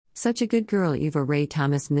Such a Good Girl. Eva Ray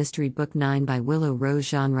Thomas. Mystery Book 9 by Willow Rose.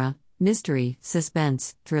 Genre: mystery,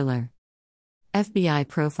 suspense, thriller. FBI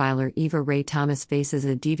profiler Eva Ray Thomas faces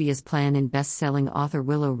a devious plan in best-selling author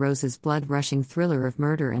Willow Rose's blood-rushing thriller of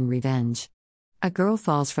murder and revenge. A girl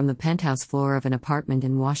falls from the penthouse floor of an apartment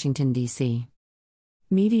in Washington, D.C.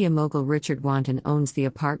 Media mogul Richard Wanton owns the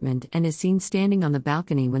apartment and is seen standing on the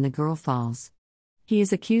balcony when the girl falls. He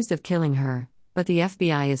is accused of killing her, but the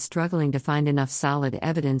FBI is struggling to find enough solid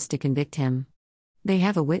evidence to convict him. They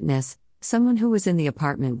have a witness, someone who was in the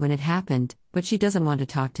apartment when it happened, but she doesn't want to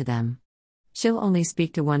talk to them. She'll only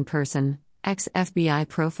speak to one person, ex-FBI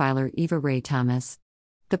profiler Eva Ray Thomas.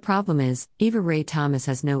 The problem is, Eva Ray Thomas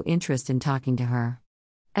has no interest in talking to her.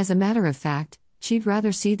 As a matter of fact, she'd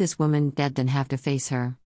rather see this woman dead than have to face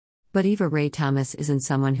her. But Eva Ray Thomas isn't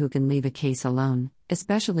someone who can leave a case alone,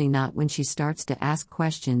 especially not when she starts to ask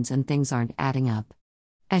questions and things aren't adding up.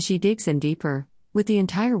 As she digs in deeper, with the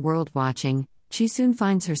entire world watching, she soon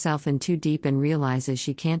finds herself in too deep and realizes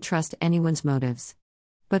she can't trust anyone's motives.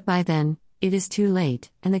 But by then, it is too late,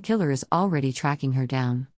 and the killer is already tracking her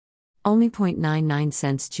down. Only 0.99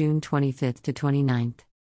 cents. June 25 to 29.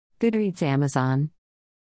 Goodreads. Amazon.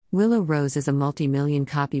 Willow Rose is a multi-million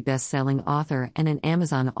copy best-selling author and an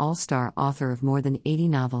Amazon all-star author of more than 80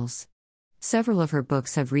 novels. Several of her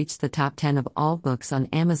books have reached the top 10 of all books on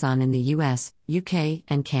Amazon in the US, UK,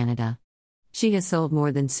 and Canada. She has sold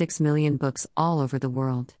more than 6 million books all over the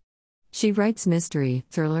world. She writes mystery,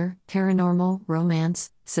 thriller, paranormal,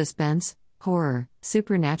 romance, suspense, horror,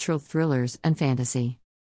 supernatural thrillers, and fantasy.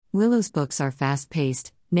 Willow's books are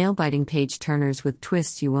fast-paced, nail-biting page-turners with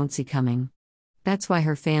twists you won't see coming. That's why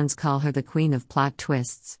her fans call her the queen of plot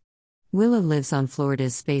twists. Willow lives on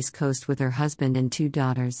Florida's Space Coast with her husband and 2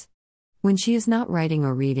 daughters. When she is not writing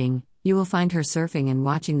or reading, you will find her surfing and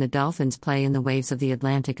watching the dolphins play in the waves of the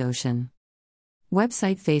Atlantic Ocean.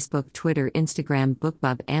 Website: Facebook, Twitter, Instagram,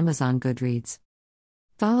 BookBub, Amazon, Goodreads.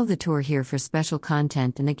 Follow the tour here for special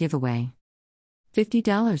content and a giveaway.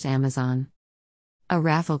 $50 Amazon. A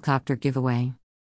Rafflecopter giveaway.